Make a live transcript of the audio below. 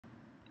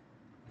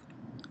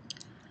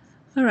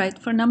All right,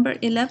 for number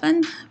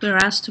 11, we're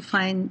asked to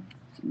find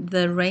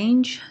the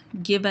range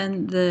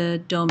given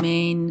the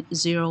domain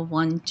 0,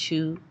 1,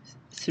 2,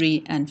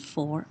 3, and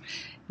 4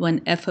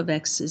 when f of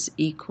x is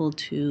equal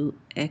to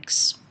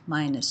x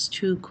minus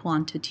 2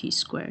 quantity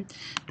squared.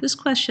 This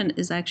question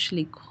is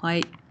actually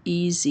quite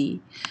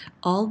easy.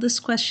 All this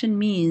question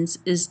means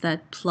is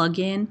that plug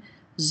in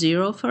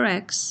 0 for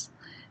x,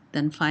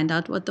 then find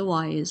out what the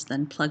y is,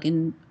 then plug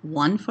in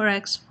 1 for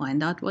x,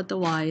 find out what the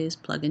y is,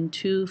 plug in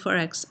 2 for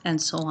x,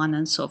 and so on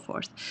and so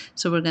forth.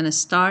 So we're going to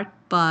start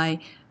by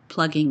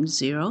plugging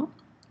 0.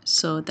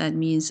 So that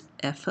means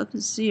f of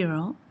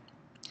 0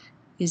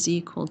 is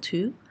equal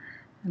to,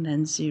 and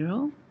then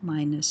 0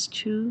 minus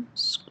 2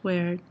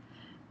 squared.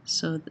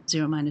 So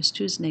 0 minus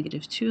 2 is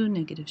negative 2.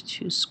 Negative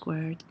 2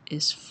 squared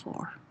is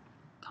 4,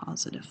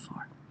 positive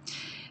 4.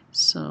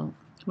 So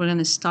we're going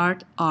to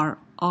start our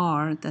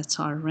R, that's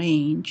our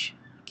range,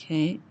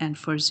 okay, and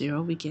for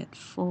 0 we get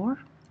 4.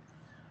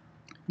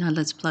 Now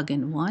let's plug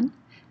in 1.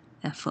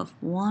 F of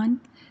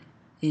 1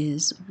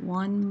 is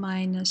 1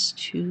 minus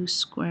 2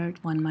 squared.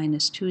 1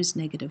 minus 2 is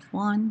negative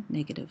 1.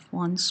 Negative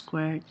 1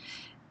 squared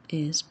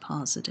is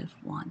positive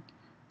 1.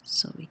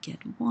 So we get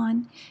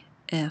 1.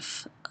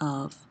 F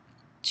of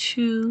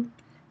 2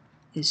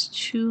 is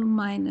 2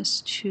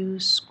 minus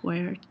 2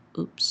 squared.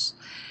 Oops.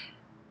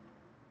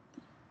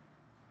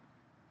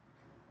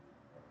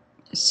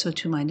 So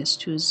 2 minus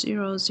 2 is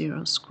 0.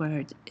 0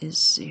 squared is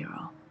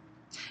 0.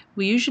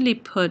 We usually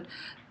put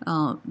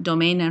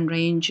domain and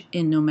range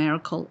in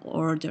numerical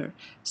order,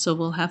 so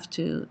we'll have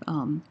to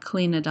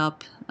clean it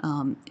up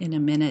in a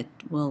minute.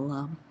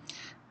 We'll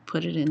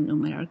put it in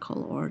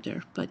numerical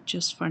order, but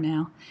just for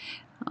now,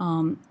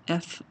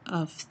 f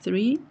of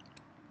 3,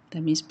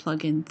 that means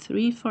plug in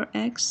 3 for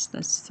x.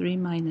 That's 3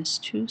 minus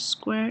 2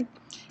 squared.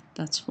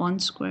 That's 1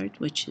 squared,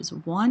 which is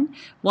 1.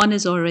 1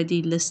 is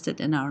already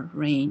listed in our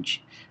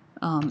range.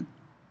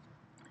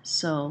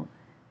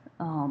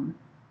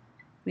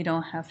 We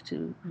don't have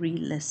to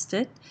relist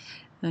it.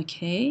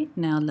 Okay,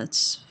 now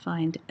let's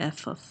find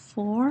f of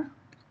 4.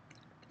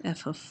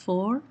 F of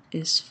 4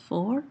 is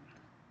 4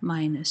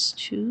 minus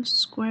 2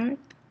 squared.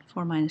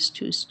 4 minus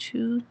 2 is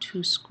 2.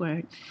 2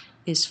 squared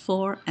is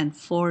 4, and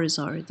 4 is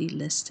already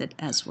listed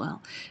as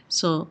well.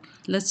 So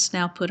let's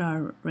now put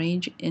our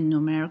range in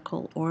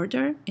numerical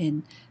order,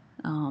 in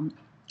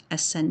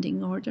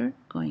ascending order,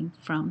 going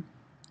from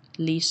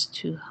least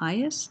to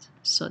highest.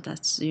 So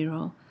that's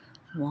 0,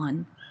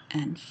 1,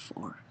 and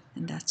 4,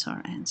 and that's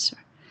our answer.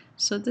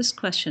 So this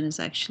question was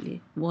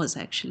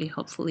actually,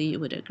 hopefully you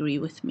would agree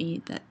with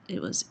me that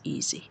it was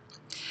easy.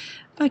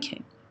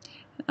 Okay,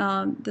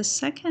 the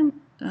second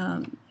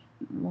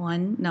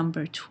one,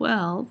 number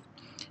 12,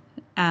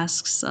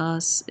 asks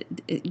us,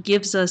 it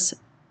gives us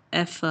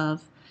f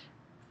of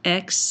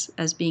x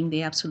as being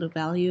the absolute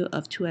value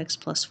of 2x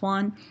plus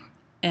 1,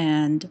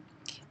 and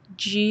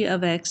g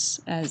of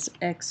x as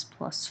x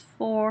plus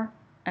 4.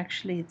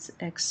 Actually, it's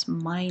x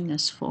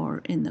minus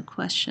 4 in the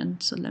question,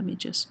 so let me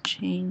just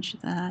change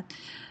that.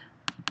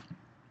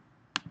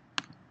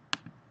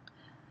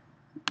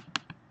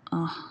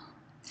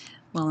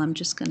 Well, I'm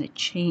just going to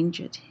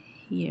change it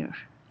here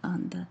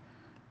on the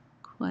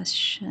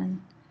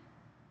question.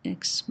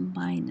 X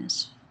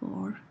minus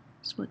 4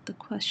 is what the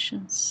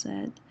question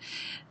said.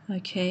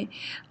 Okay,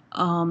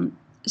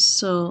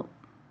 so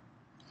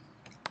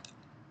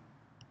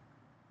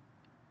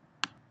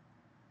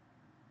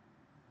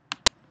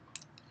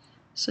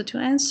to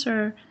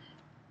answer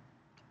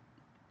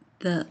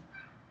the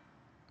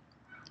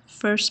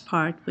first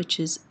part, which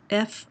is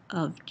f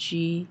of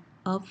g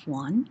of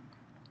 1,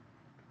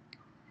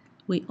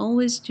 we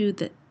always do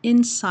the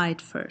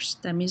inside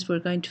first. That means we're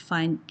going to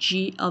find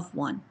g of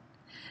 1.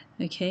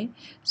 Okay,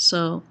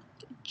 so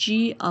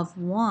g of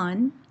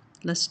 1,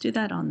 let's do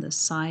that on the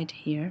side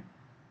here.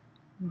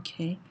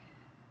 Okay,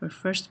 we're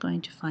first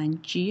going to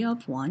find g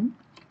of 1.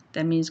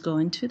 That means go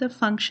into the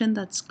function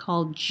that's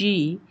called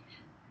g,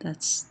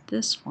 that's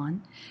this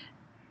one,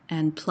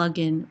 and plug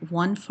in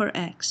 1 for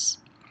x.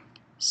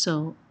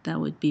 So that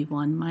would be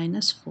 1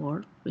 minus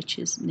 4, which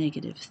is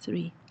negative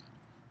 3.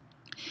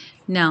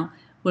 Now,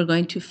 we're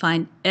going to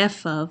find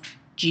f of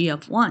g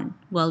of 1.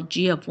 Well,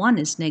 g of 1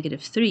 is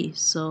negative 3,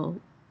 so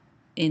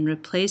in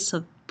replace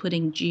of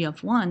putting g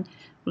of 1,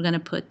 we're going to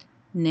put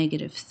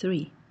negative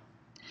 3.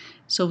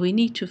 So we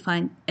need to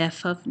find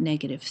f of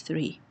negative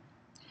 3.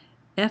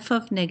 F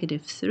of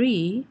negative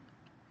 3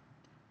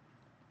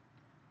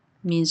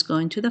 means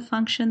going to the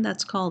function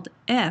that's called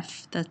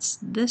f, that's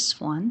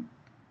this one,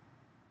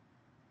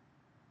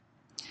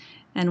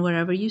 and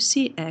wherever you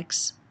see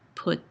x,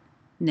 put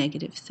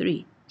negative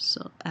 3.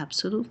 So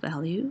absolute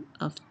value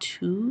of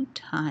 2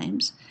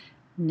 times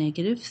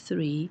negative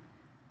 3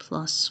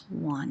 plus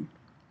 1.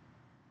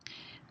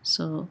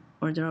 So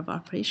order of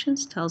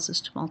operations tells us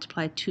to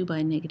multiply 2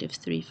 by negative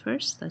 3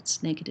 first.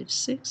 That's negative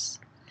 6.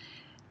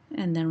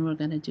 And then we're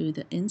going to do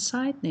the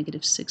inside.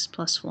 Negative 6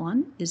 plus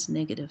 1 is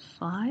negative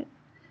 5.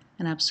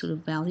 And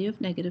absolute value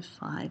of negative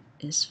 5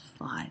 is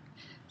 5.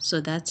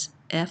 So that's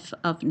f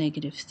of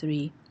negative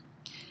 3.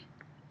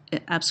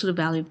 absolute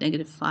value of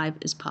negative 5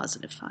 is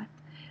positive 5.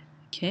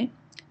 Okay,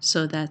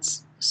 so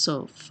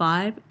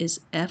 5 is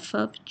f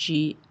of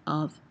g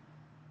of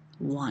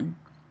 1.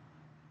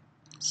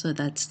 So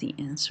that's the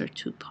answer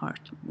to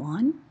part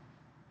 1.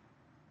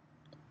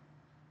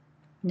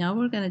 Now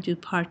we're going to do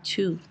part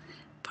 2.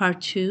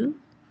 Part 2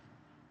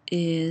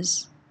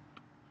 is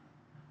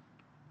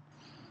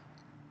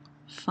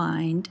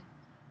find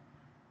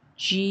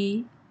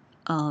g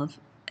of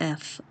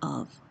f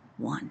of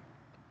 1.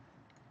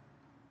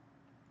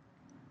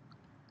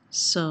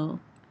 So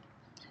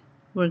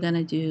we're going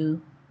to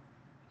do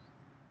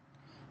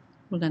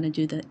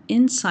the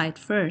inside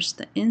first.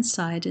 The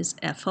inside is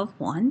f of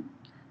 1.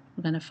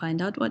 We're going to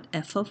find out what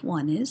f of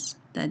 1 is.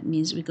 That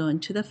means we go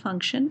into the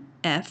function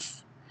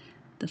f.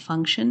 The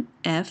function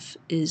f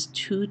is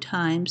 2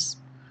 times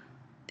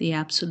the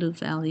absolute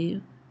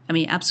value of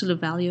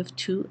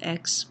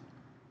 2x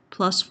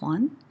plus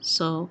 1.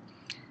 So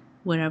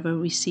wherever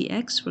we see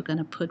x, we're going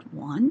to put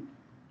 1.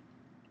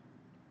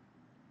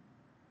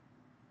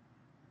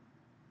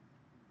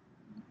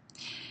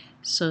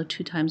 So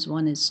 2 times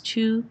 1 is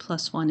 2,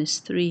 plus 1 is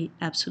 3.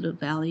 Absolute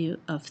value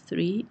of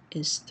 3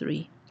 is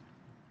 3.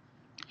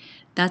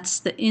 That's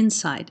the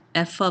inside,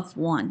 f of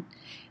 1.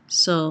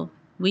 So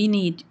we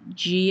need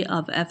g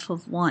of f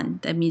of 1.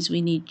 That means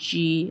we need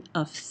g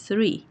of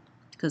 3,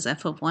 because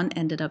f of 1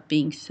 ended up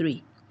being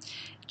 3.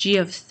 G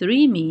of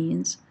 3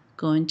 means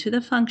go into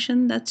the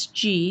function that's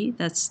g,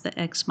 that's the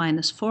x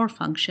minus 4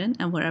 function,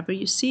 and wherever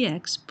you see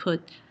x,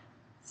 put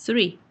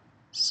 3.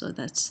 So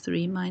that's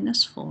 3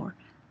 minus 4,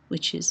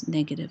 which is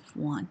negative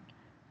 1.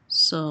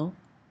 So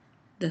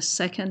the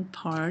second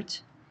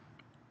part,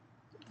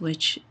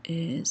 which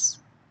is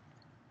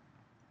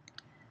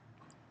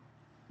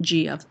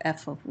g of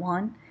f of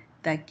 1,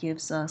 that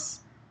gives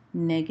us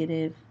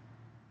negative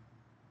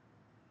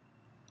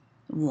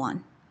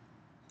 1.